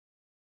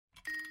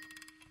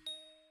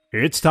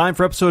It's time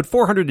for episode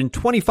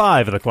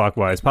 425 of the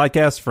Clockwise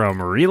podcast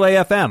from Relay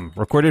FM,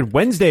 recorded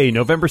Wednesday,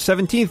 November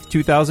 17th,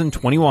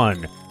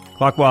 2021.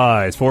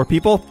 Clockwise, 4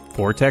 people,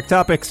 4 tech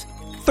topics,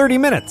 30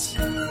 minutes.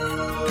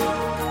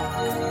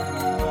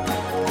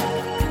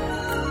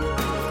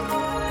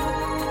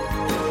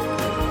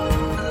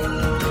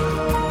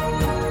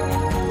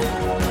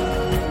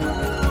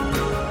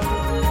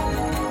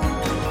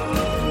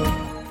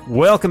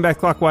 Welcome back,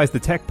 Clockwise, the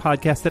tech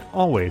podcast that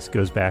always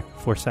goes back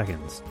 4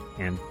 seconds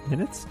and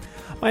minutes.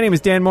 My name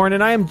is Dan Morin,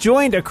 and I am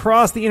joined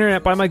across the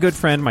internet by my good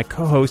friend, my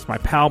co-host, my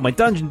pal, my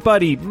dungeon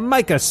buddy,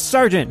 Micah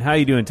Sargent. How are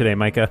you doing today,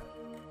 Micah?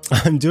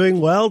 I'm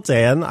doing well,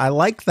 Dan. I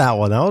like that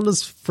one. That one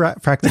was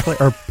practically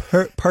or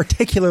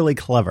particularly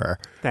clever.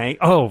 Thank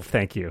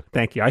you.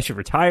 I should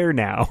retire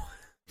now.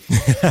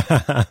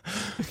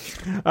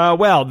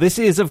 Well, this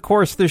is, of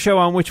course, the show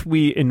on which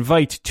we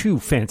invite 2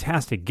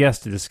 fantastic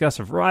guests to discuss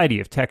a variety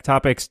of tech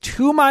topics.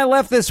 To my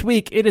left this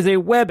week, it is a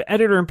web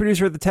editor and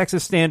producer at the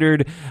Texas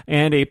Standard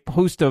and a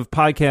host of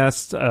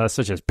podcasts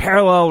such as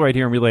Parallel right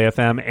here on Relay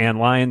FM and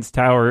Lions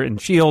Tower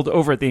and Shield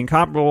over at The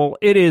Incomparable.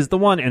 It is the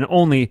one and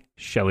only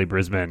Shelley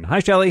Brisbane. Hi,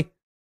 Shelley.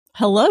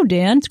 Hello,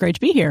 Dan. It's great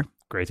to be here.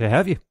 Great to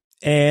have you.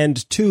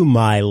 And to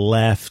my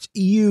left,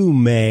 you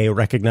may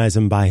recognize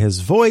him by his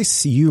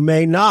voice. You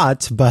may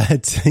not,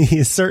 but he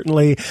is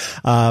certainly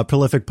a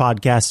prolific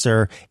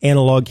podcaster,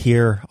 analog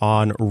here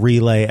on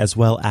Relay, as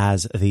well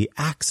as the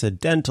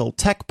Accidental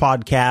Tech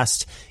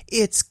Podcast.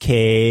 It's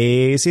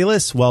Casey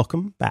Liss.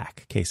 Welcome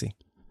back, Casey.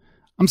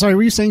 I'm sorry,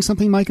 were you saying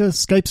something, Micah?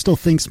 Skype still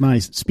thinks my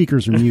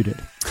speakers are muted.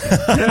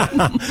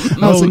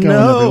 How's it going,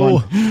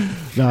 everyone?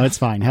 No, it's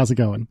fine. How's it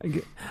going?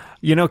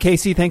 You know,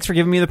 Casey, thanks for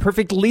giving me the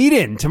perfect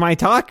lead-in to my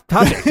topic.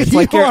 It's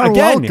like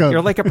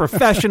you're like a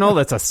professional.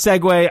 That's a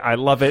segue. I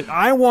love it.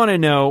 I want to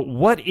know,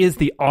 what is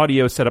the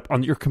audio setup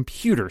on your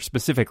computer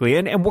specifically,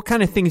 and what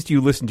kind of things do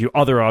you listen to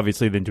other,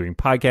 obviously, than doing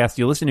podcasts?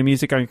 Do you listen to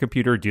music on your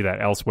computer, do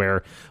that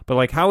elsewhere? But,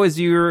 like, how is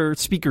your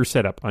speaker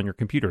setup on your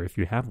computer if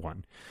you have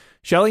one?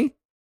 Shelley?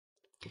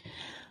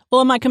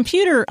 Well, on my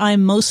computer,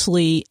 I'm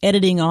mostly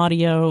editing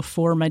audio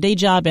for my day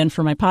job and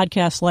for my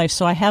podcast life,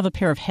 so I have a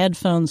pair of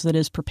headphones that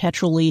is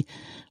perpetually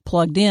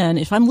plugged in.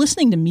 If I'm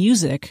listening to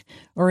music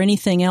or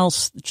anything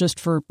else just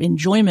for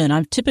enjoyment,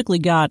 I've typically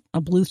got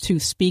a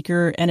Bluetooth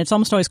speaker, and it's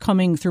almost always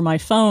coming through my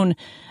phone.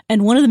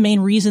 And one of the main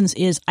reasons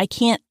is I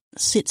can't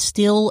sit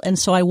still, and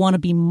so I want to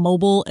be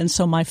mobile, and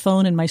so my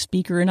phone and my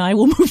speaker and I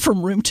will move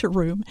from room to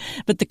room.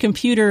 But the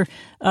computer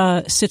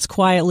sits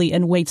quietly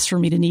and waits for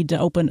me to need to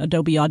open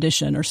Adobe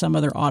Audition or some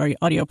other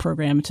audio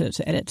program to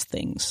edit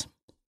things.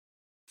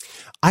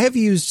 I have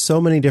used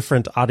so many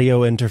different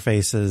audio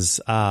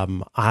interfaces.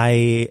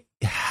 I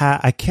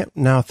can't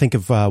now think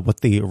of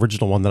what the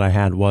original one that I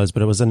had was,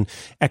 but it was an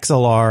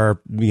XLR,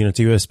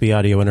 to USB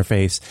audio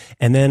interface.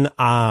 And then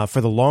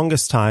for the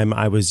longest time,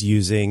 I was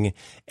using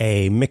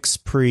a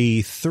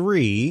MixPre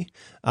 3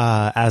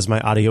 as my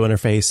audio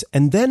interface.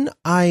 And then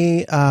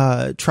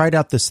I tried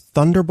out this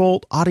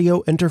Thunderbolt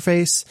audio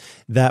interface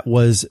that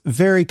was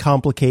very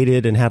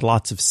complicated and had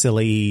lots of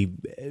silly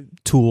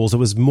tools. It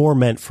was more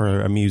meant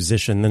for a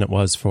musician than it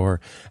was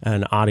for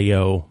an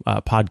audio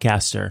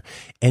podcaster.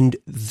 And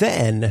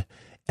then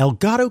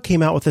Elgato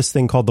came out with this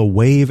thing called the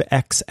Wave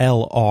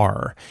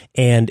XLR,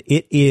 and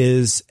it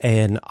is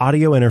an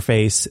audio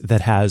interface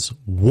that has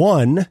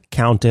one,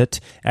 count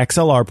it,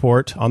 XLR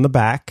port on the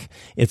back.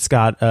 It's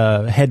got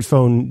a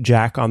headphone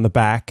jack on the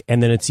back,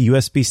 and then it's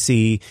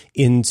USB-C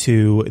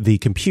into the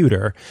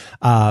computer.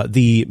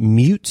 The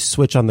mute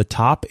switch on the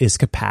top is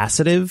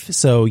capacitive,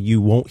 so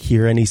you won't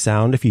hear any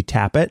sound if you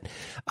tap it.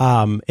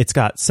 It's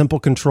got simple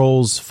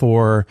controls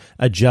for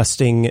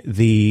adjusting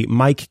the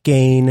mic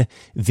gain,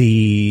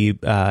 the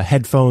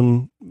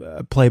headphone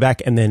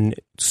playback, and then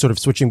sort of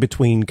switching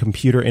between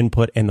computer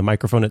input and the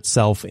microphone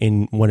itself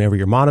in whenever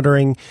you're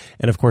monitoring,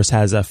 and of course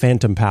has a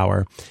phantom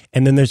power.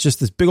 And then there's just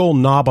this big old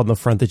knob on the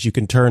front that you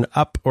can turn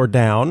up or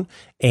down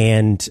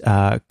and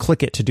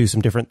click it to do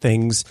some different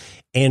things.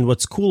 And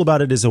what's cool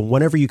about it is that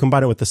whenever you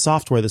combine it with the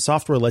software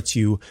lets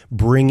you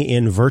bring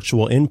in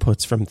virtual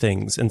inputs from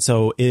things. And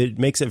so it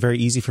makes it very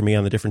easy for me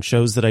on the different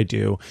shows that I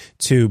do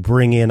to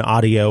bring in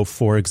audio,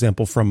 for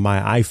example, from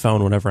my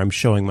iPhone whenever I'm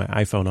showing my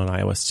iPhone on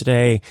iOS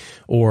Today,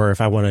 or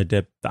if I wanted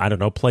to,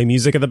 play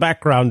music in the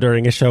background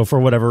during a show for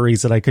whatever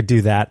reason, I could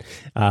do that,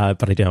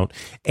 but I don't.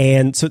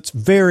 And so it's a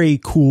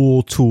very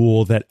cool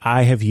tool that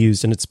I have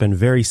used, and it's been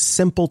very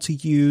simple to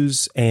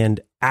use and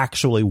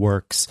actually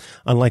works,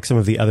 unlike some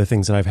of the other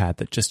things that I've had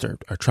that just are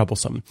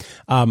troublesome.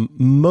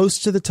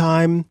 Most of the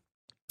time,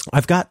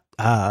 I've got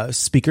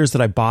speakers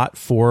that I bought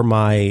for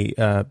my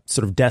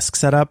sort of desk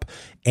setup,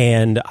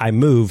 and I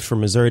moved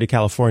from Missouri to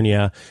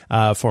California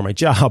for my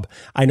job.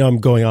 I know I'm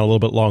going on a little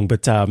bit long,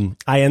 but I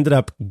ended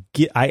up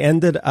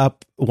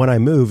when I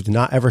moved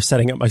not ever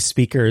setting up my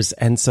speakers,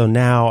 and so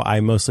now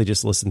I mostly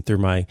just listen through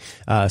my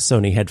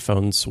Sony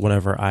headphones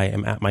whenever I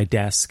am at my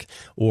desk,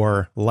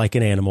 or like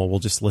an animal, will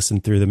just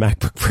listen through the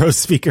MacBook Pro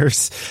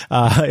speakers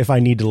if I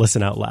need to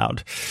listen out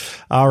loud.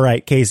 All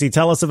right, Casey,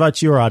 tell us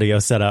about your audio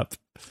setup.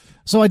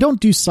 So I don't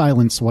do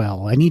silence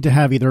well. I need to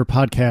have either a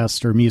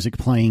podcast or music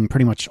playing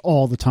pretty much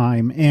all the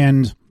time.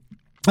 And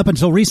up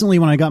until recently,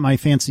 when I got my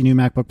fancy new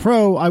MacBook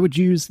Pro, I would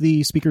use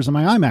the speakers on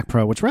my iMac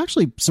Pro, which were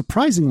actually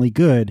surprisingly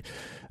good.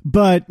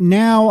 But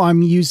now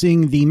I'm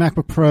using the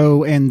MacBook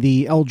Pro and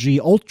the LG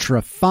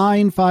Ultra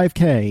Fine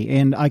 5K,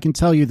 and I can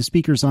tell you the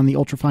speakers on the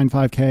Ultra Fine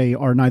 5K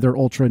are neither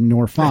ultra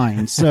nor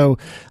fine. So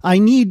I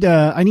need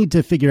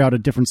to figure out a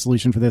different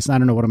solution for this. I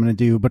don't know what I'm going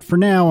to do, but for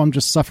now I'm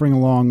just suffering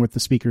along with the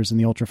speakers in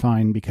the Ultra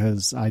Fine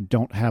because I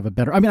don't have a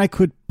better. I mean, I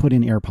could put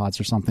in AirPods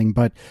or something,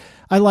 but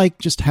I like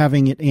just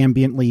having it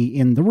ambiently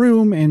in the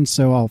room, and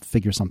so I'll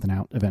figure something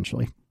out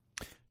eventually.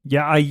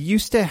 Yeah, I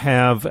used to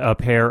have a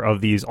pair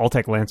of these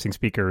Altec Lansing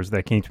speakers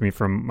that came to me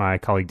from my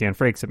colleague Dan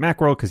Frakes at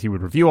Macworld because he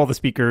would review all the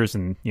speakers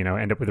and,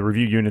 end up with the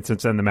review units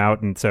and send them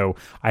out. And so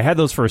I had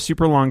those for a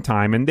super long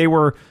time, and they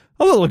were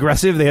a little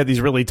aggressive. They had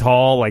these really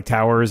tall, like,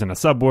 towers and a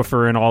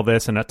subwoofer and all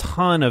this and a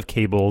ton of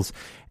cables.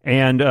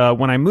 And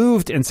when I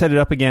moved and set it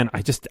up again,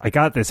 I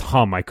got this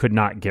hum I could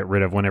not get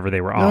rid of whenever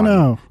they were on. Oh,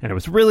 no. And it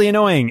was really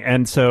annoying.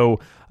 And so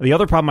the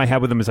other problem I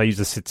had with them is I used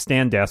a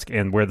sit-stand desk,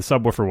 and where the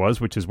subwoofer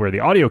was, which is where the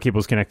audio cable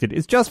is connected,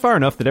 is just far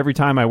enough that every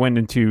time I went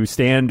into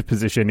stand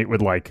position, it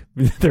would,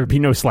 there'd be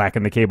no slack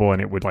in the cable,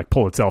 and it would,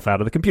 pull itself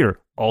out of the computer.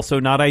 Also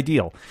not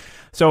ideal.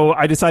 So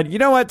I decided, you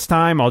know what, it's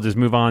time. I'll just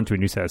move on to a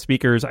new set of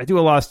speakers. I do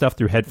a lot of stuff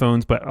through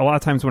headphones, but a lot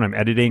of times when I'm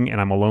editing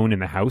and I'm alone in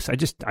the house,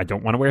 I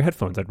don't want to wear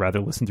headphones. I'd rather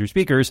listen through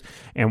speakers.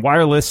 And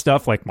wireless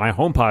stuff like my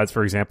HomePods,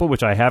 for example,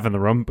 which I have in the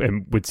room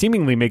and would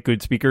seemingly make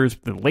good speakers,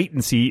 the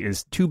latency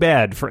is too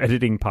bad for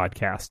editing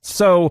podcasts.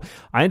 So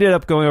I ended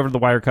up going over to the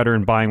Wirecutter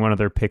and buying one of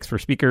their picks for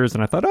speakers.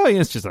 And I thought,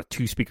 it's just a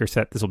 2-speaker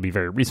set. This will be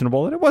very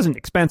reasonable. And it wasn't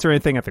expensive or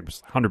anything. I think it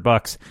was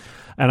 $100.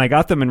 And I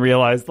got them and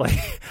realized,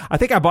 I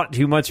think I bought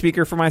too much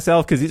speaker for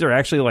myself because these are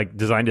actually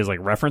designed as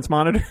reference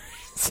monitors.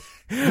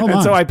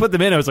 And so I put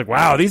them in. I was like,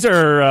 wow, these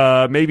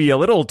are maybe a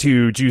little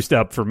too juiced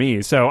up for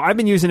me. So I've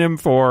been using them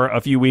for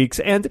a few weeks,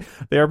 and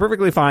they are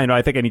perfectly fine.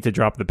 I think I need to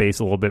drop the bass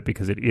a little bit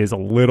because it is a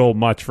little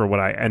much for what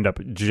I end up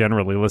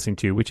generally listening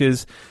to, which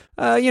is,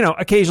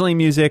 occasionally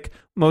music,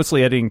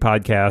 mostly editing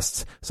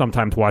podcasts,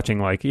 sometimes watching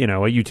a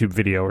YouTube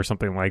video or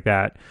something like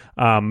that.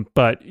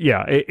 But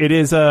yeah, it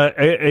is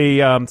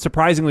a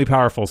surprisingly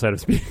powerful set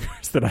of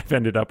speakers that I've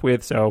ended up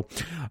with. So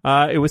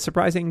it was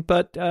surprising,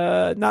 but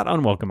not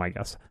unwelcome, I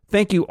guess.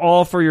 Thank you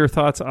all for your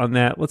thoughts on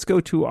that. Let's go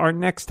to our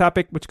next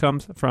topic, which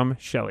comes from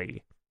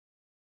Shelley.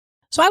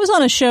 So I was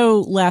on a show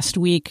last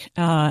week,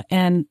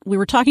 and we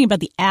were talking about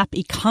the app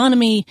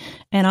economy,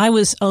 and I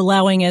was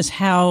allowing as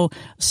how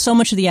so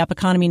much of the app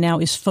economy now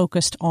is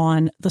focused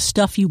on the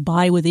stuff you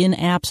buy within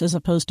apps as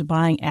opposed to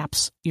buying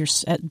apps. You're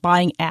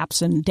buying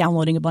apps and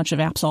downloading a bunch of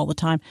apps all the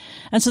time.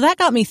 And so that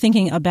got me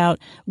thinking about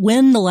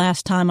when the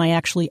last time I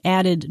actually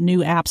added new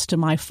apps to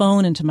my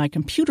phone and to my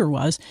computer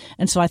was.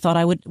 And so I thought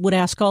I would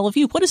ask all of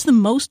you, what is the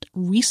most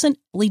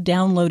recently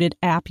downloaded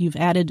app you've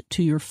added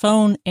to your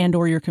phone and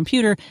or your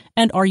computer,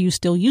 and are you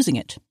still using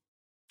it?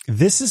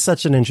 This is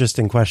such an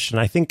interesting question.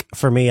 I think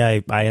for me,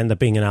 I end up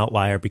being an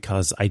outlier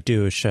because I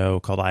do a show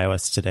called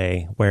iOS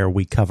Today where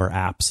we cover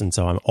apps. And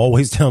so I'm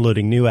always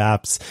downloading new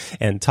apps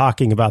and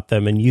talking about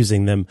them and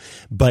using them.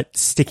 But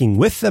sticking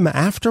with them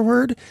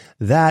afterward,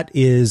 that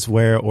is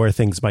where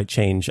things might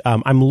change.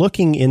 I'm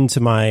looking into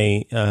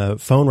my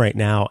phone right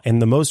now,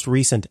 and the most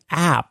recent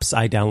apps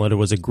I downloaded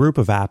was a group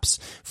of apps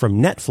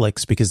from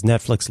Netflix because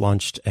Netflix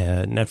launched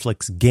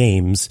Netflix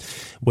Games,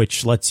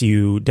 which lets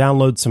you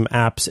download some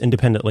apps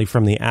independently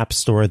from the App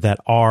Store that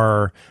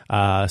are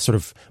sort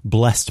of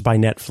blessed by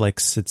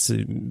Netflix. It's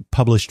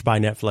published by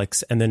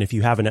Netflix. And then if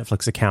you have a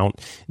Netflix account,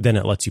 then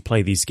it lets you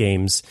play these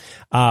games.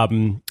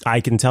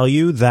 I can tell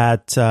you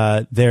that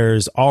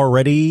there's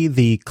already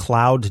the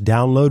cloud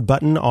download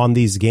button on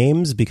these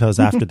games because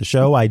after the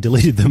show, I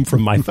deleted them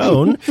from my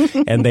phone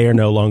and they are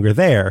no longer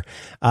there.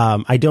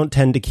 I don't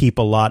tend to keep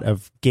a lot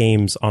of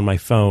games on my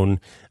phone.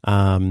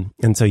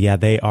 And so, yeah,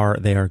 they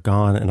are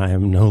gone and I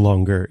am no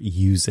longer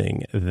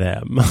using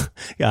them.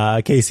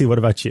 Casey, what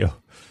about you?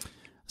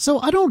 So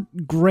I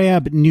don't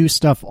grab new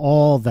stuff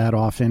all that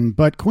often,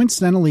 but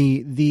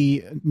coincidentally,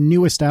 the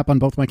newest app on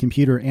both my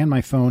computer and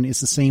my phone is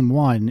the same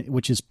one,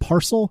 which is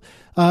Parcel.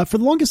 For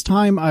the longest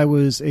time, I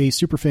was a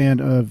super fan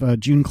of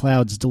June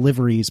Cloud's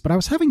deliveries, but I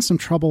was having some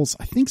troubles,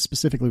 I think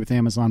specifically with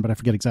Amazon, but I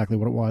forget exactly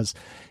what it was.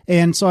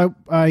 And so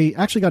I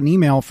actually got an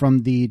email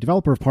from the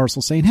developer of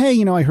Parcel saying,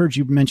 hey, I heard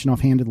you mention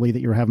offhandedly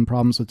that you were having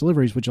problems with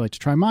deliveries. Would you like to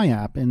try my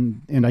app?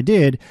 And I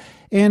did.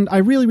 And I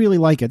really, really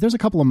like it. There's a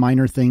couple of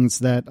minor things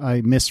that I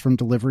miss from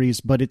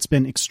deliveries, but it's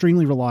been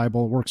extremely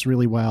reliable, works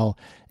really well,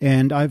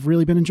 and I've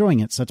really been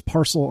enjoying it. So it's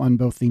Parcel on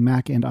both the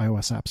Mac and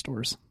iOS app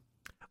stores.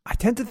 I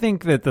tend to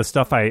think that the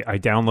stuff I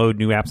download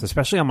new apps,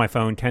 especially on my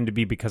phone, tend to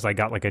be because I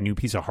got a new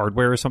piece of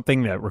hardware or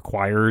something that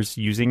requires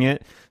using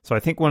it. So I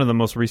think one of the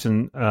most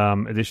recent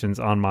additions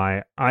on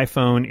my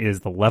iPhone is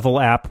the Level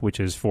app, which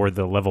is for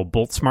the Level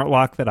Bolt Smart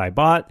Lock that I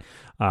bought.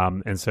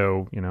 And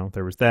so,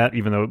 there was that.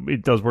 Even though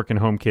it does work in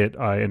HomeKit,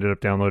 I ended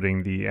up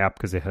downloading the app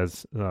because it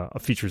has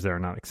features that are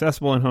not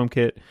accessible in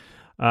HomeKit.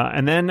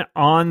 And then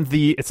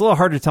it's a little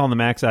hard to tell on the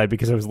Mac side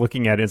because I was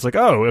looking at it. It's like,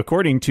 oh,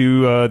 according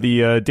to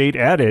the date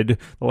added,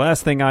 the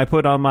last thing I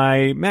put on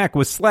my Mac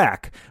was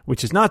Slack,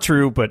 which is not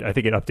true, but I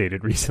think it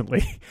updated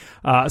recently.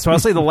 So I'll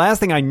say the last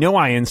thing I know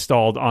I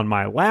installed on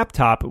my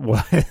laptop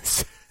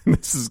was...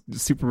 This is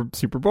super,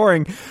 super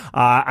boring.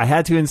 I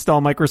had to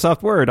install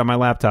Microsoft Word on my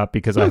laptop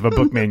because I have a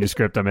book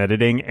manuscript I'm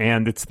editing,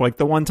 and it's like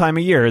the one time a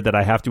year that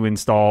I have to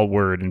install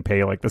Word and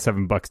pay like the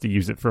 $7 to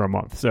use it for a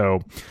month. So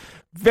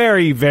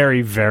very,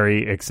 very,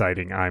 very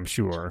exciting, I'm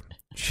sure.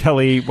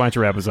 Shelley, why don't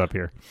you wrap us up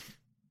here?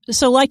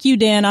 So like you,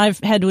 Dan, I've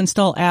had to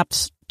install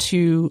apps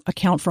to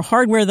account for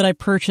hardware that I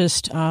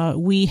purchased.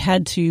 We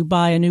had to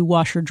buy a new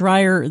washer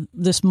dryer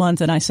this month,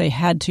 and I say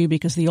had to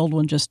because the old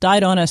one just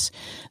died on us.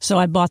 So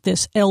I bought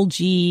this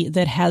LG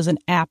that has an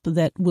app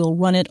that will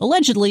run it,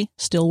 allegedly,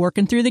 still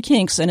working through the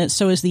kinks. And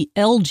so is the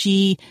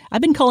LG,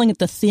 I've been calling it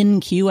the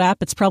ThinQ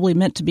app. It's probably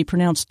meant to be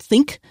pronounced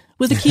think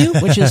with a Q,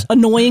 which is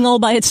annoying all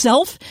by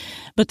itself.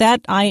 But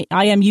that I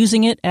am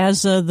using it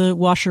as the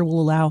washer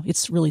will allow.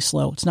 It's really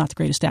slow. It's not the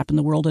greatest app in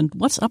the world. And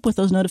what's up with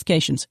those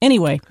notifications?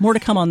 Anyway, more to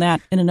come on that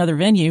in another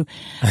venue.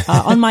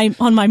 On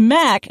my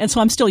Mac, and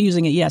so I'm still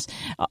using it, yes.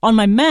 On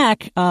my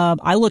Mac,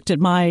 I looked at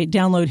my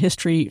download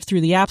history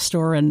through the App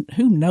Store, and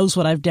who knows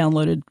what I've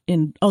downloaded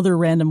in other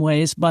random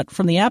ways. But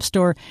from the App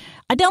Store,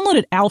 I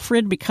downloaded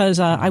Alfred because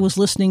I was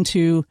listening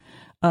to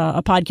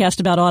a podcast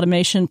about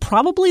automation,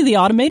 probably the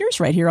Automators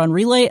right here on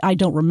Relay. I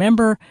don't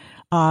remember.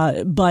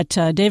 But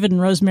David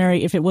and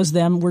Rosemary, if it was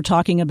them, were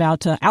talking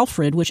about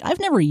Alfred, which I've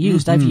never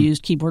used. I've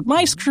used Keyboard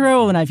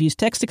Maestro and I've used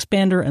Text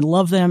Expander and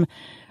love them.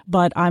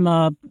 But I'm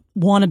a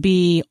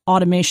wannabe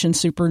automation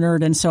super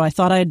nerd. And so I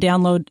thought I'd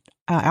download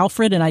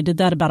Alfred, and I did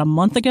that about a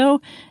month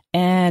ago.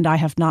 And I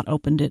have not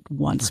opened it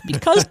once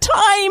because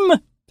time.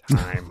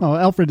 Oh,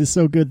 Alfred is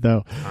so good,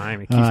 though.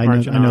 Time. It keeps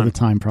marching on. I know the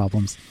time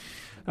problems.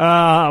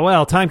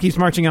 Well, time keeps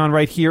marching on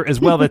right here as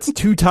well. That's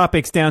 2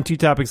 topics down, 2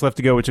 topics left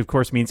to go, which of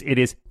course means it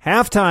is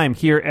halftime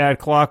here at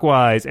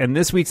Clockwise. And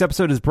this week's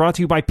episode is brought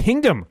to you by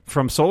Pingdom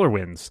from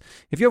SolarWinds.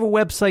 If you have a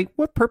website,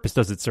 what purpose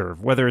does it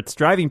serve? Whether it's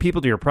driving people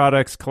to your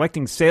products,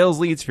 collecting sales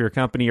leads for your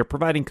company, or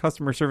providing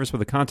customer service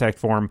with a contact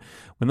form,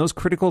 when those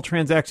critical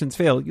transactions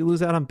fail, you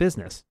lose out on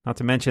business, not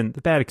to mention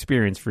the bad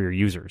experience for your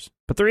users.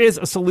 But there is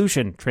a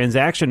solution,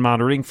 transaction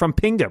monitoring from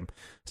Pingdom.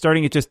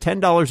 Starting at just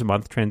 $10 a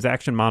month,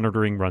 transaction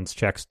monitoring runs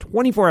checks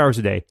 24 hours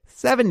a day,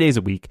 7 days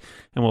a week,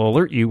 and will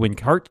alert you when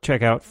cart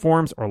checkout,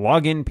 forms, or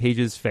login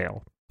pages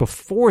fail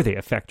before they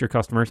affect your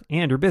customers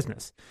and your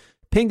business.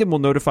 Pingdom will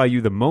notify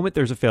you the moment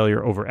there's a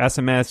failure over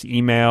SMS,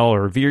 email,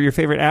 or via your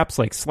favorite apps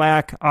like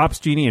Slack,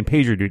 OpsGenie, and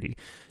PagerDuty.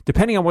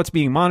 Depending on what's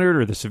being monitored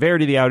or the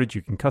severity of the outage,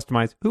 you can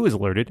customize who is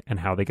alerted and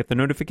how they get the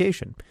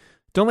notification.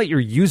 Don't let your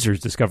users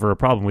discover a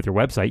problem with your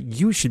website.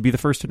 You should be the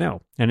first to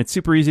know. And it's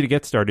super easy to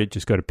get started.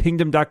 Just go to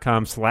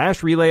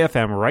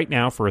pingdom.com/relayfm right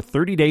now for a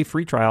 30-day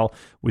free trial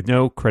with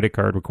no credit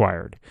card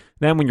required.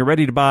 Then when you're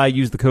ready to buy,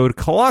 use the code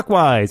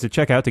CLOCKWISE at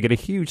checkout to get a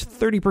huge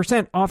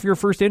 30% off your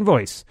first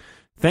invoice.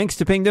 Thanks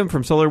to Pingdom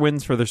from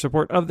SolarWinds for their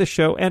support of this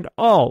show and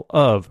all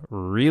of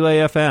Relay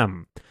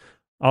FM.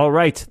 All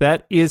right,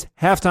 that is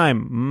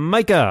halftime.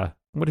 Micah,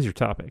 what is your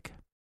topic?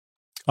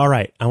 All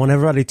right, I want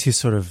everybody to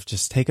sort of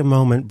just take a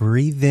moment,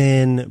 breathe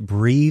in,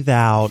 breathe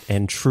out,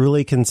 and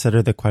truly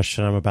consider the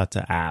question I'm about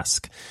to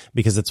ask,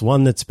 because it's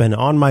one that's been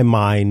on my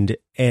mind,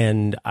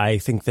 and I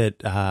think that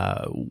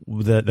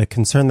the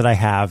concern that I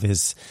have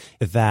is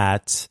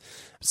that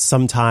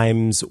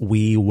sometimes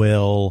we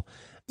will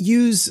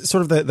use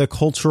sort of the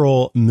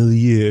cultural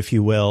milieu, if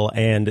you will,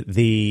 and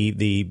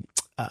the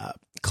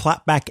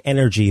clapback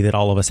energy that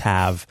all of us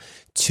have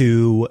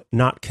to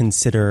not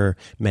consider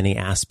many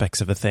aspects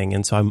of a thing.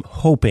 And so I'm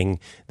hoping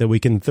that we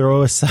can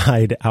throw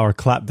aside our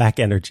clapback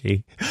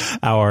energy,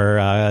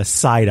 our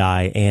side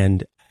eye,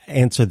 and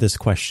answer this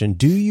question.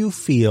 Do you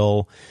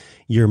feel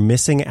you're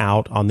missing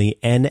out on the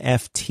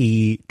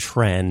NFT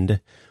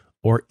trend,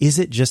 or is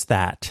it just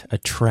that, a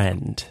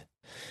trend?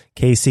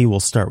 Casey, we'll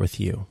start with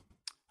you.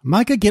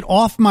 Micah, get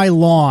off my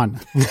lawn.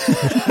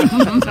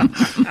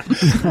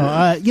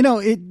 I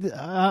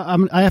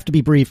have to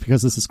be brief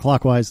because this is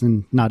Clockwise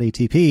and not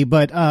ATP,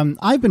 but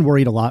I've been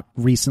worried a lot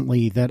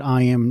recently that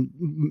I am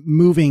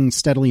moving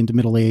steadily into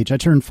middle age. I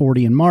turned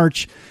 40 in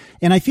March,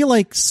 and I feel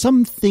like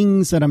some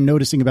things that I'm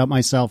noticing about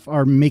myself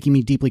are making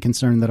me deeply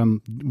concerned that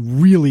I'm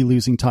really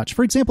losing touch.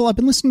 For example, I've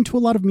been listening to a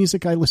lot of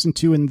music I listened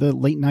to in the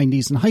late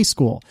 90s in high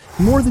school,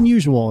 more than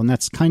usual, and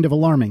that's kind of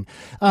alarming.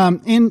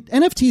 And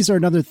NFTs are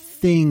another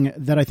thing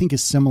that I think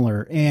is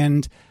similar.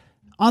 And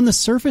on the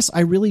surface, I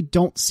really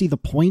don't see the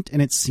point,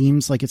 and it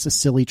seems like it's a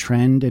silly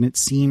trend, and it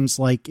seems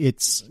like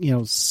it's,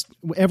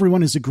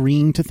 everyone is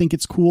agreeing to think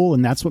it's cool,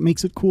 and that's what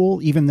makes it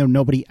cool, even though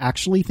nobody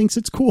actually thinks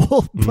it's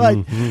cool.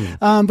 But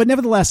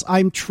nevertheless,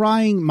 I'm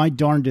trying my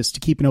darndest to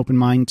keep an open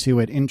mind to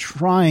it and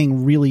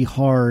trying really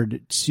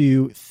hard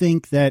to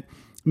think that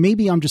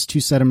maybe I'm just too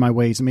set in my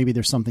ways and maybe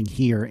there's something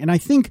here. And I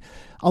think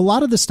a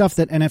lot of the stuff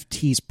that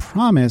NFTs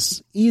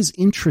promise is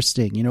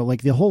interesting. You know,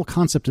 like the whole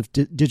concept of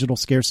digital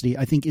scarcity,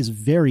 I think is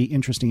very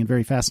interesting and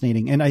very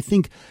fascinating. And I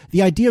think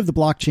the idea of the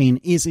blockchain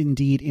is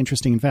indeed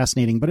interesting and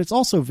fascinating, but it's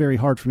also very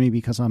hard for me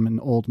because I'm an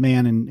old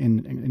man and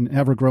an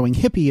ever-growing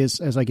hippie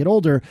as I get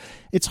older.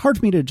 It's hard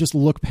for me to just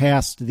look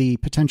past the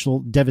potential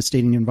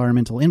devastating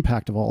environmental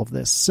impact of all of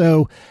this.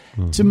 So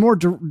to more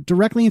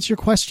directly answer your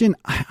question,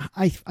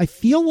 I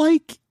feel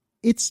like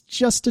it's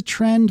just a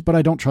trend, but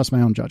I don't trust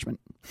my own judgment.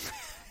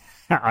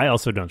 I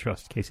also don't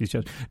trust Casey's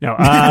judgment. No.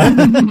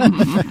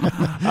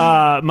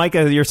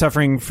 Micah, you're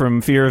suffering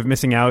from fear of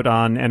missing out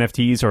on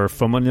NFTs or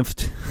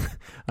FOMO.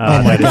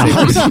 Oh my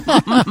God.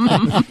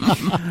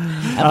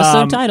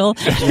 Episode title.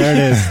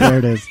 There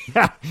it is.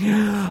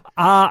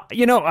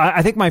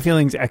 I think my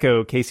feelings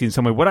echo Casey in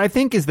some way. What I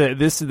think is that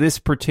this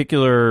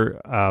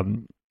particular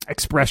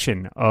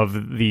expression of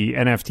the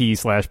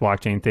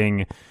NFT/blockchain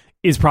thing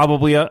is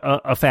probably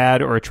a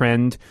fad or a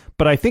trend,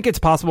 but I think it's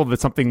possible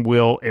that something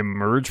will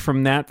emerge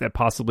from that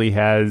possibly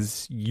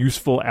has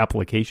useful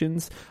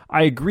applications.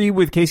 I agree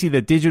with Casey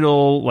that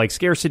digital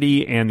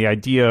scarcity and the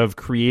idea of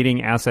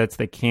creating assets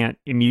that can't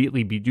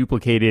immediately be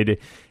duplicated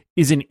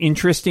is an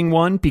interesting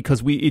one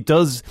because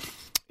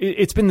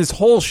it's been this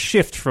whole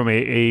shift from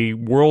a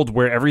world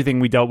where everything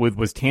we dealt with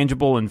was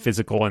tangible and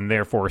physical and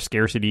therefore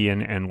scarcity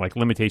and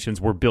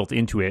limitations were built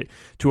into it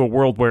to a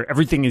world where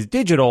everything is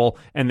digital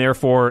and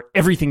therefore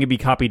everything can be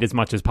copied as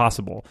much as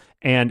possible.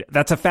 And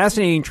that's a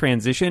fascinating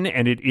transition,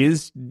 and it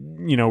is,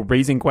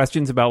 raising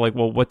questions about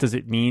what does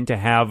it mean to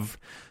have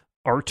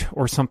art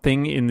or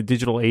something in the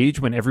digital age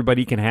when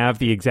everybody can have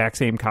the exact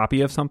same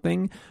copy of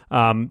something.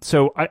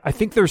 So I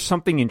think there's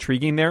something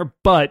intriguing there,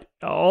 but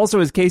also,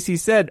 as Casey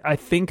said, I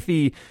think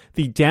the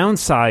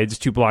downsides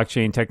to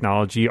blockchain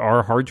technology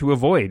are hard to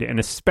avoid, and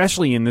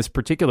especially in this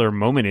particular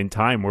moment in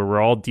time where we're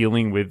all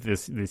dealing with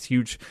this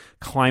huge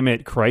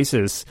climate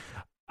crisis.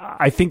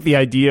 I think the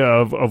idea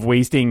of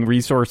wasting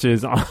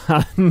resources on,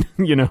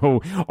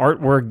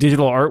 artwork,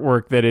 digital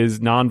artwork that is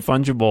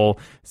non-fungible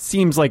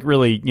seems like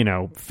really,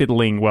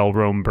 fiddling while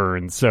Rome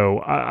burns. So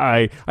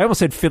I almost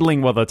said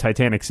fiddling while the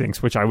Titanic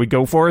sinks, which I would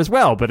go for as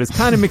well, but it's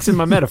kind of mixing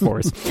my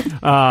metaphors.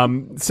 I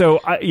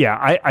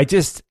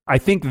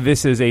think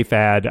this is a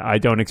fad. I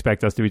don't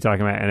expect us to be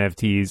talking about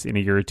NFTs in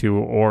a year or two,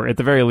 or at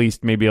the very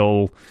least, maybe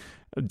it'll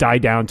die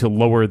down to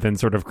lower than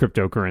sort of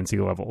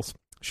cryptocurrency levels.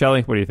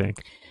 Shelley, what do you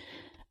think?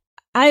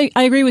 I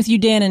agree with you,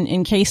 Dan,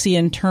 and Casey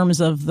in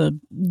terms of the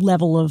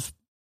level of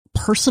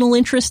personal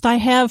interest I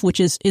have,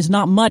 which is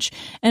not much.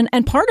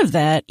 And part of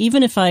that,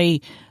 even if I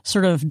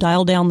sort of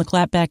dial down the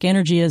clapback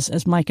energy,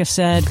 as Micah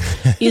said,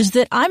 is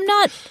that I'm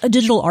not a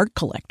digital art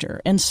collector.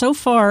 And so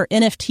far,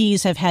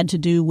 NFTs have had to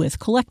do with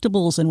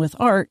collectibles and with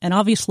art. And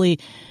obviously,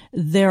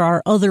 there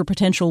are other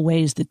potential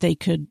ways that they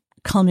could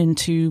come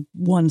into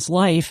one's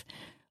life.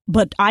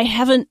 But I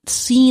haven't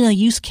seen a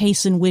use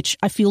case in which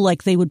I feel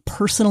like they would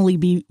personally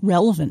be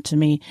relevant to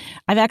me.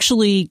 I've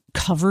actually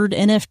covered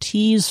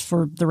NFTs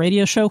for the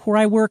radio show where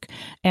I work,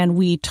 and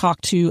we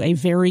talked to a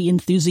very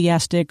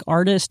enthusiastic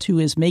artist who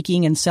is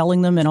making and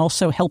selling them and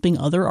also helping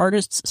other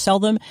artists sell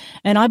them.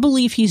 And I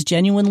believe he's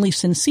genuinely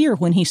sincere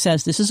when he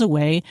says this is a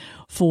way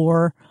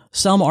for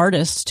some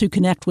artists to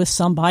connect with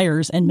some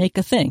buyers and make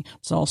a thing.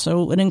 It's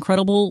also an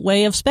incredible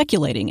way of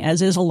speculating,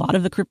 as is a lot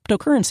of the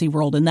cryptocurrency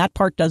world, and that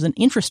part doesn't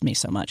interest me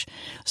so much.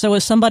 So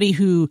as somebody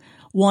who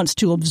wants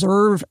to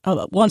observe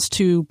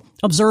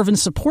and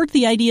support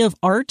the idea of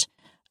art,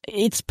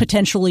 it's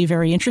potentially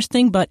very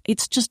interesting, but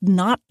it's just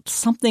not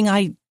something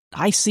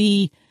I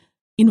see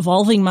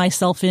involving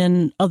myself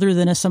in other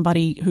than as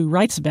somebody who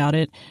writes about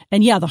it.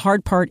 And yeah, the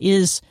hard part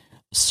is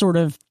sort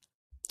of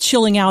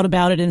chilling out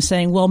about it and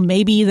saying, well,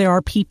 maybe there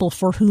are people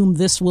for whom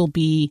this will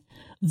be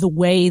the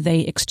way they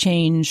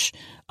exchange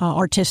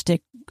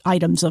artistic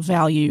items of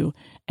value.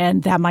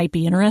 And that might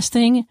be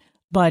interesting,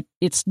 but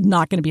it's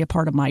not going to be a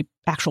part of my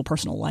actual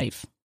personal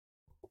life.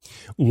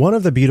 One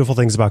of the beautiful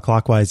things about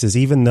Clockwise is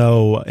even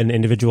though an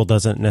individual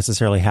doesn't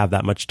necessarily have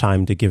that much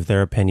time to give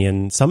their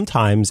opinion,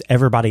 sometimes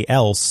everybody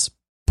else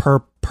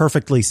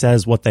perfectly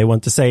says what they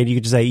want to say, and you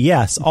can just say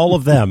yes, all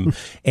of them.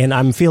 And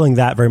I'm feeling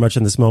that very much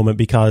in this moment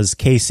because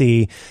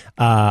Casey,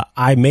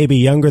 I may be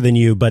younger than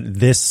you, but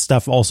this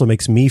stuff also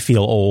makes me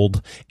feel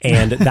old,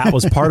 and that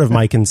was part of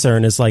my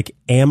concern. Is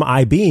am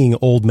I being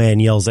old man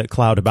yells at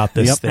cloud about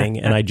this thing,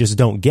 and I just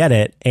don't get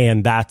it.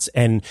 And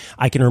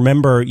I can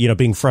remember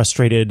being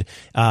frustrated,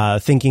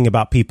 thinking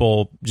about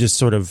people just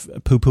sort of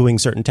poo-pooing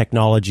certain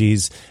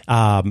technologies,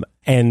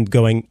 and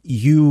going,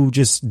 you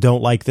just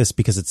don't like this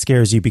because it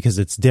scares you because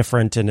it's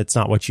different and it's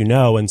not what you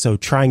know. And so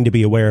trying to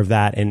be aware of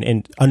that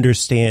and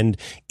understand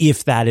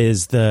if that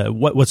is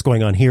what's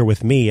going on here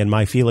with me and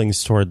my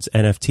feelings towards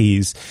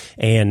NFTs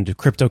and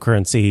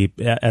cryptocurrency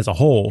as a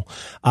whole.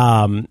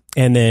 And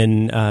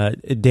then,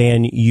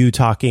 Dan, you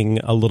talking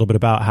a little bit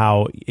about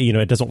how,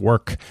 it doesn't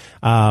work,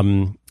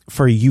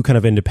 for you kind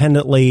of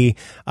independently,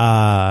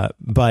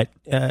 but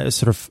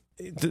sort of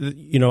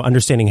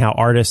understanding how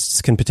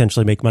artists can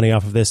potentially make money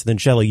off of this. And then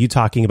Shelley, you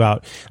talking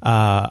about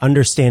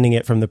understanding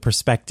it from the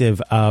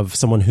perspective of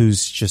someone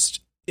who's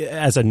just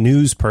as a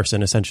news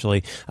person,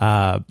 essentially,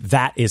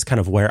 that is kind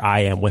of where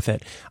I am with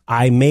it.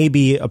 I may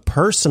be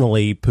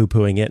personally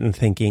poo-pooing it and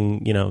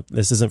thinking,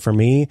 this isn't for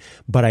me,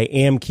 but I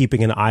am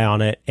keeping an eye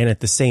on it. And at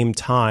the same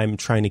time,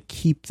 trying to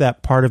keep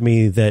that part of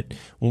me that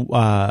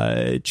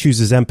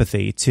chooses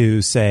empathy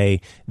to say,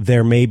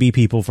 there may be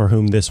people for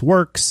whom this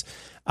works.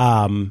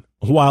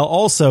 While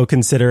also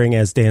considering,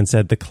 as Dan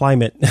said, the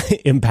climate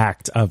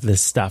impact of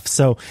this stuff.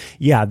 So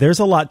yeah, there's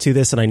a lot to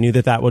this, and I knew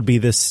that would be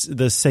the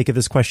sake of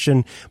this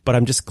question, but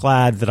I'm just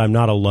glad that I'm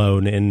not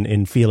alone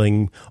in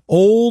feeling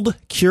old,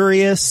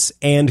 curious,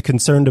 and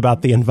concerned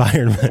about the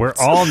environment. We're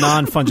all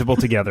non-fungible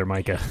together,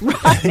 Micah.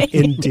 Right.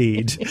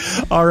 Indeed.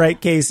 All right,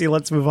 Casey,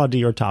 let's move on to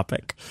your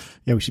topic.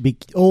 Yeah, we should be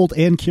old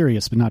and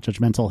curious, but not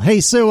judgmental. Hey,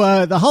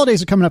 so the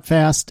holidays are coming up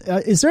fast.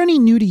 Is there any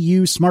new to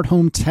you smart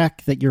home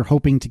tech that you're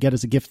hoping to get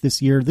as a gift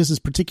this year? This is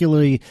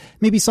particularly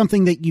maybe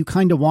something that you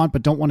kind of want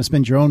but don't want to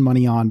spend your own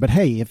money on. But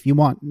hey, if you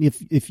want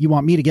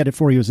me to get it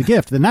for you as a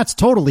gift, then that's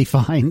totally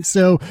fine.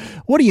 So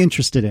what are you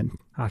interested in?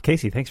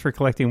 Casey, thanks for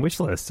collecting wish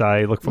lists.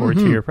 I look forward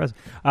to your present.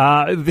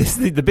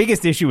 The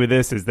biggest issue with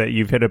this is that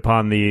you've hit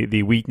upon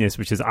the weakness,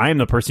 which is I am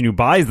the person who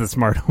buys the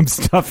smart home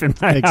stuff in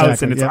my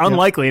house, and it's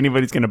unlikely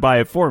anybody's going to buy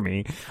it for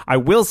me. I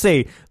will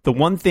say the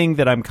one thing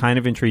that I'm kind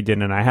of intrigued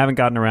in, and I haven't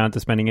gotten around to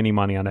spending any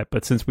money on it,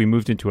 but since we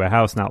moved into a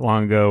house not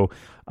long ago,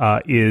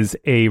 is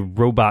a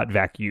robot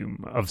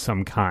vacuum of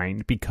some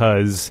kind,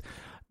 because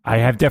I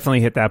have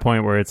definitely hit that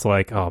point where it's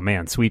like, oh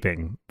man,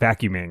 sweeping,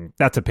 vacuuming,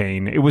 that's a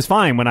pain. It was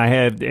fine when I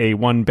had a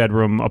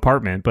 1-bedroom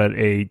apartment, but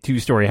a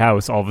 2-story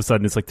house, all of a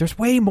sudden it's like, there's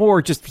way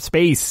more just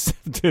space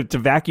to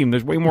vacuum.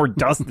 There's way more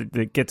dust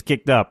that gets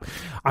kicked up.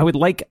 I would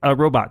like a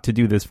robot to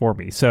do this for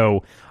me.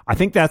 So I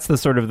think that's the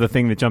sort of the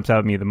thing that jumps out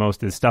at me the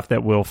most, is stuff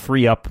that will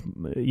free up,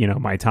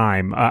 my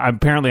time.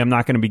 Apparently I'm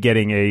not going to be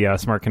getting a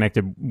smart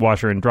connected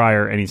washer and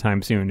dryer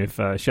anytime soon, if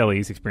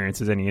Shelley's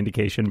experience is any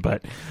indication.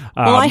 But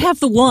well, I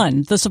have the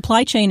one. The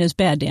supply chain is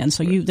bad, Dan,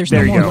 so there's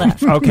no more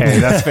left. Okay,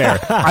 that's fair.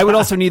 I would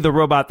also need the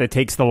robot that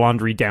takes the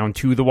laundry down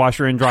to the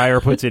washer and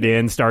dryer, puts it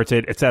in, starts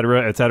it, et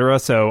cetera, et cetera.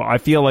 So I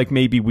feel like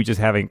maybe we just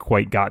haven't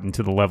quite gotten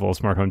to the level of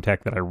smart home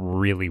tech that I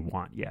really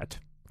want yet.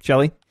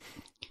 Shelley?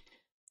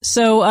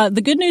 So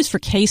the good news for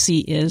Casey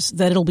is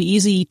that it'll be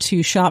easy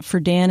to shop for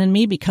Dan and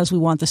me because we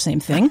want the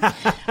same thing. Get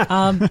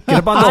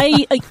a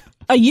bundle.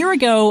 A year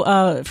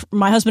ago,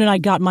 my husband and I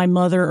got my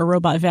mother a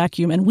robot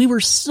vacuum, and we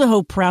were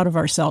so proud of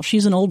ourselves.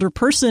 She's an older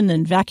person,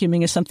 and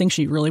vacuuming is something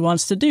she really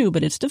wants to do,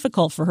 but it's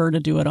difficult for her to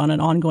do it on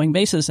an ongoing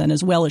basis and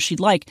as well as she'd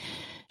like.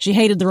 She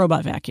hated the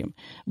robot vacuum.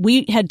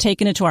 We had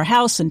taken it to our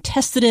house and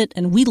tested it,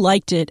 and we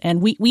liked it,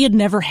 and we had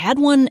never had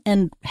one,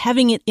 and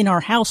having it in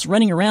our house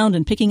running around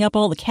and picking up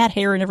all the cat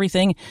hair and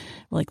everything,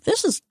 we're like,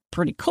 this is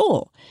pretty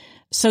cool.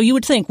 So you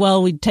would think,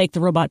 well, we'd take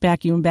the robot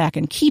vacuum back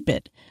and keep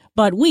it.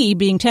 But we,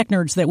 being tech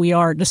nerds that we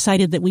are,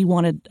 decided that we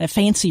wanted a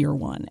fancier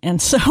one.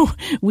 And so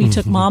we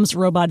took Mom's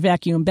robot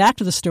vacuum back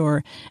to the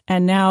store,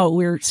 and now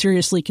we're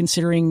seriously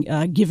considering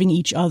giving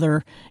each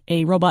other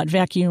a robot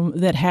vacuum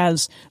that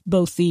has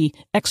both the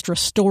extra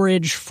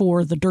storage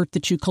for the dirt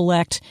that you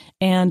collect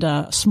and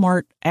a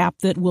smart app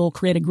that will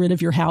create a grid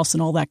of your house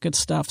and all that good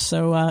stuff.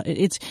 So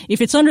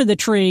if it's under the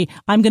tree,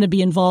 I'm going to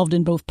be involved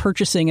in both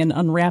purchasing and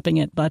unwrapping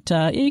it, but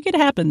it could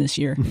happen this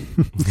year.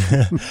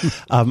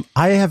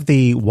 I have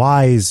the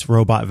Wyze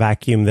robot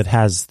vacuum that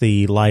has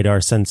the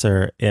LiDAR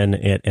sensor in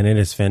it, and it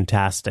is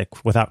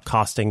fantastic without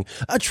costing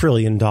 $1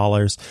 trillion.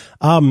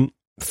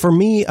 For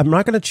me, I'm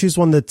not going to choose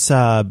one that's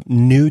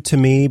new to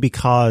me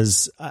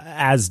because,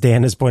 as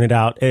Dan has pointed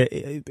out,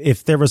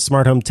 if there was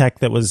smart home tech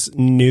that was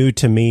new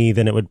to me,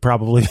 then it would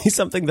probably be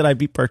something that I'd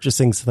be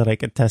purchasing so that I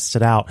could test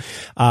it out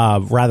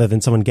rather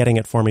than someone getting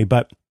it for me.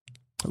 But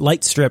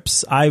light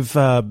strips, I've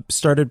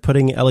started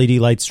putting LED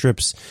light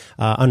strips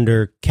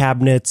under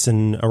cabinets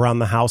and around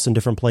the house in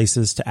different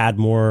places to add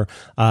more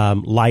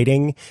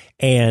lighting.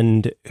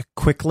 And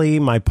quickly,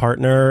 my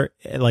partner,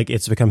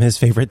 it's become his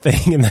favorite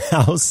thing in the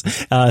house.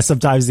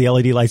 Sometimes the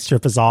LED light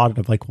strip is on, and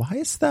I'm like, why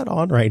is that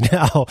on right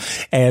now?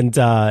 And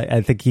I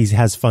think he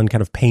has fun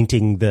kind of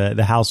painting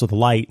the house with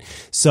light.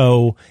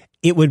 So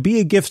it would be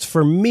a gift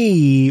for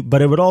me,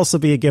 but it would also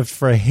be a gift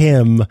for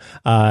him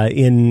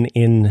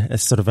in a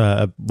sort of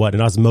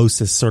an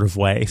osmosis sort of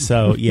way.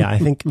 So yeah, I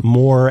think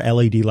more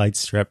LED light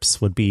strips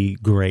would be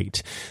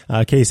great.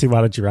 Casey, why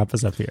don't you wrap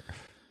us up here?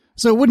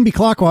 So it wouldn't be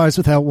clockwise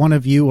without one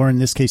of you, or in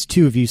this case,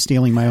 two of you,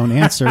 stealing my own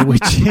answer,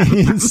 which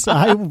is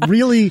I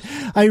really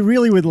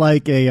would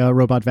like a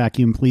robot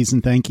vacuum, please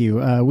and thank you.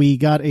 We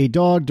got a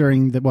dog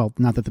during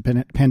not that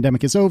the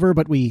pandemic is over,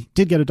 but we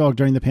did get a dog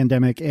during the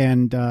pandemic,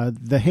 and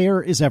the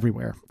hair is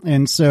everywhere.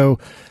 And so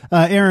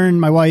Erin,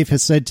 my wife,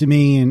 has said to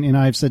me, and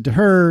I've said to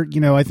her,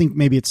 I think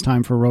maybe it's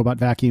time for a robot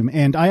vacuum.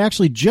 And I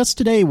actually just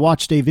today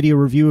watched a video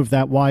review of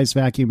that Wyze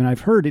vacuum, and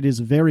I've heard it is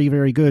very,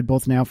 very good,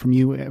 both now from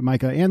you,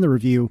 Micah, and the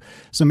review.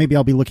 So maybe maybe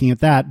I'll be looking at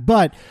that.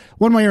 But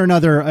one way or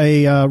another,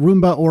 a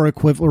Roomba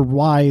or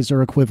Wise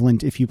or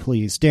equivalent, if you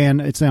please. Dan,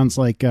 it sounds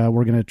like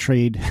we're going to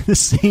trade the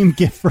same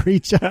gift for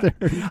each other.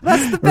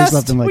 That's the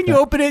best. When you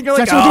open it, you're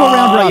like, we'll do a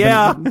round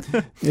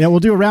robin. Yeah, we'll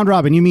do a round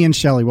robin. You, me, and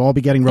Shelley. We'll all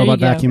be getting robot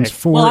vacuums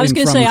for. Well, I was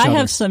going to say I other.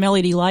 have some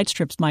LED light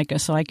strips, Micah,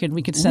 so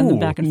we could send them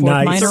back and forth.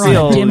 Nice. Mine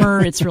are on a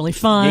dimmer. It's really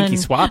fun. Yankee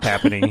swap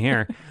happening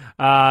here.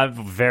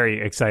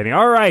 Very exciting.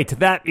 All right,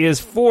 that is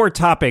 4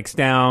 topics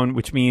down,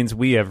 which means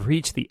we have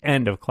reached the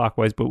end of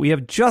Clockwise, but we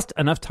have just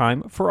enough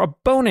time for a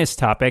bonus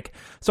topic.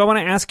 So I want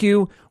to ask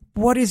you,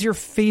 what is your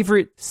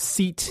favorite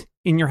seat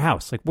in your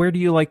house? Like, where do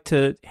you like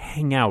to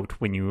hang out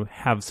when you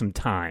have some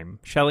time?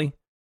 Shelley?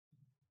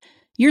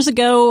 Years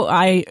ago,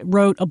 I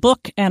wrote a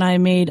book and I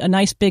made a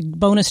nice big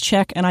bonus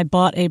check and I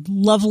bought a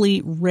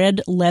lovely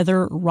red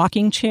leather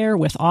rocking chair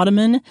with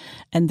ottoman.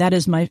 And that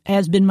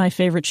has been my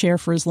favorite chair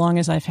for as long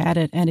as I've had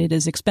it. And it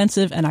is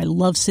expensive and I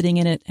love sitting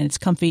in it and it's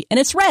comfy and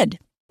it's red.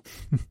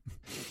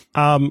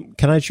 Can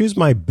I choose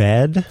my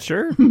bed?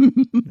 Sure.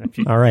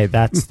 All right.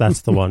 That's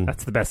the one.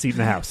 That's the best seat in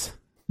the house.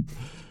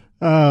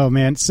 Oh,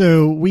 man.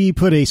 So we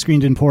put a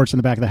screened-in porch in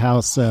the back of the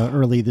house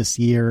early this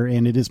year,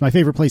 and it is my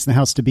favorite place in the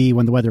house to be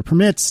when the weather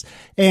permits.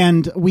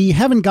 And we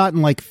haven't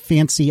gotten, like,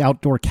 fancy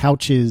outdoor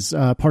couches,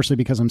 partially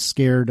because I'm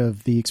scared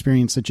of the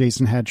experience that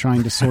Jason had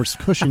trying to source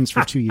cushions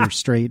for 2 years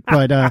straight.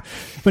 But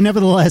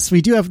nevertheless,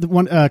 we do have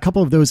a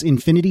couple of those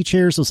infinity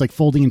chairs, those, like,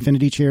 folding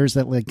infinity chairs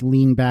that, like,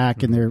 lean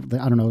back, and they're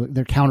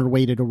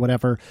counterweighted or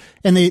whatever.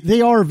 And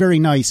they are very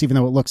nice, even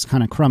though it looks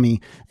kind of crummy.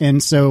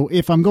 And so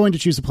if I'm going to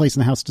choose a place in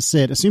the house to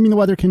sit, assuming the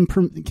weather can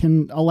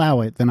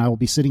allow it, then I will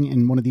be sitting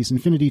in one of these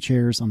infinity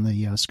chairs on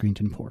the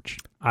screened-in porch.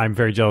 I'm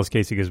very jealous,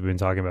 Casey, because we've been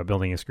talking about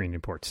building a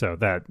screened-in porch, so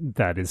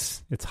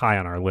it's high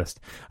on our list.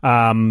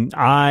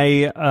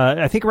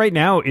 I think right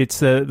now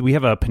we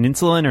have a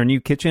peninsula in our new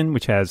kitchen,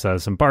 which has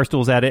some bar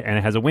stools at it, and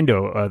it has a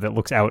window that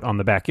looks out on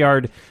the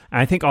backyard. And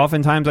I think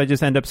oftentimes I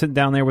just end up sitting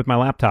down there with my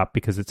laptop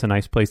because it's a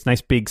nice place, nice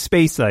big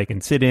space that I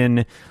can sit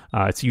in.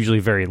 It's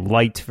usually very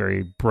light,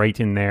 very bright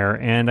in there,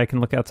 and I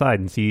can look outside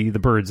and see the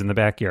birds in the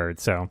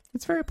backyard. So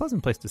it's a very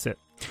pleasant place to sit.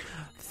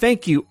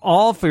 Thank you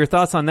all for your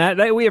thoughts on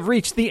that. We have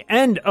reached the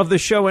end of the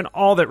show, and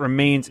all that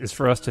remains is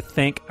for us to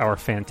thank our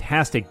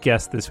fantastic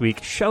guest this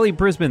week. Shelley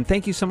Brisbane,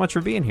 thank you so much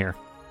for being here.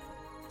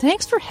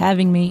 Thanks for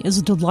having me.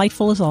 It's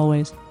delightful as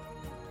always.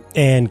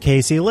 And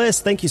Casey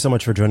Liss, thank you so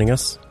much for joining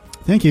us.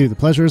 Thank you. The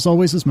pleasure, as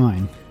always, is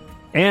mine.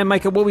 And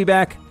Micah, we'll be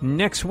back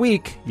next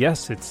week.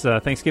 Yes, it's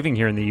Thanksgiving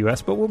here in the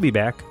U.S., but we'll be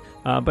back.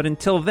 But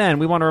until then,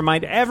 we want to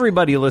remind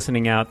everybody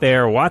listening out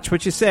there, watch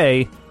what you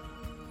say.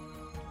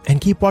 And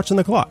keep watching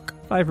the clock.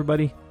 Bye,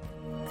 everybody.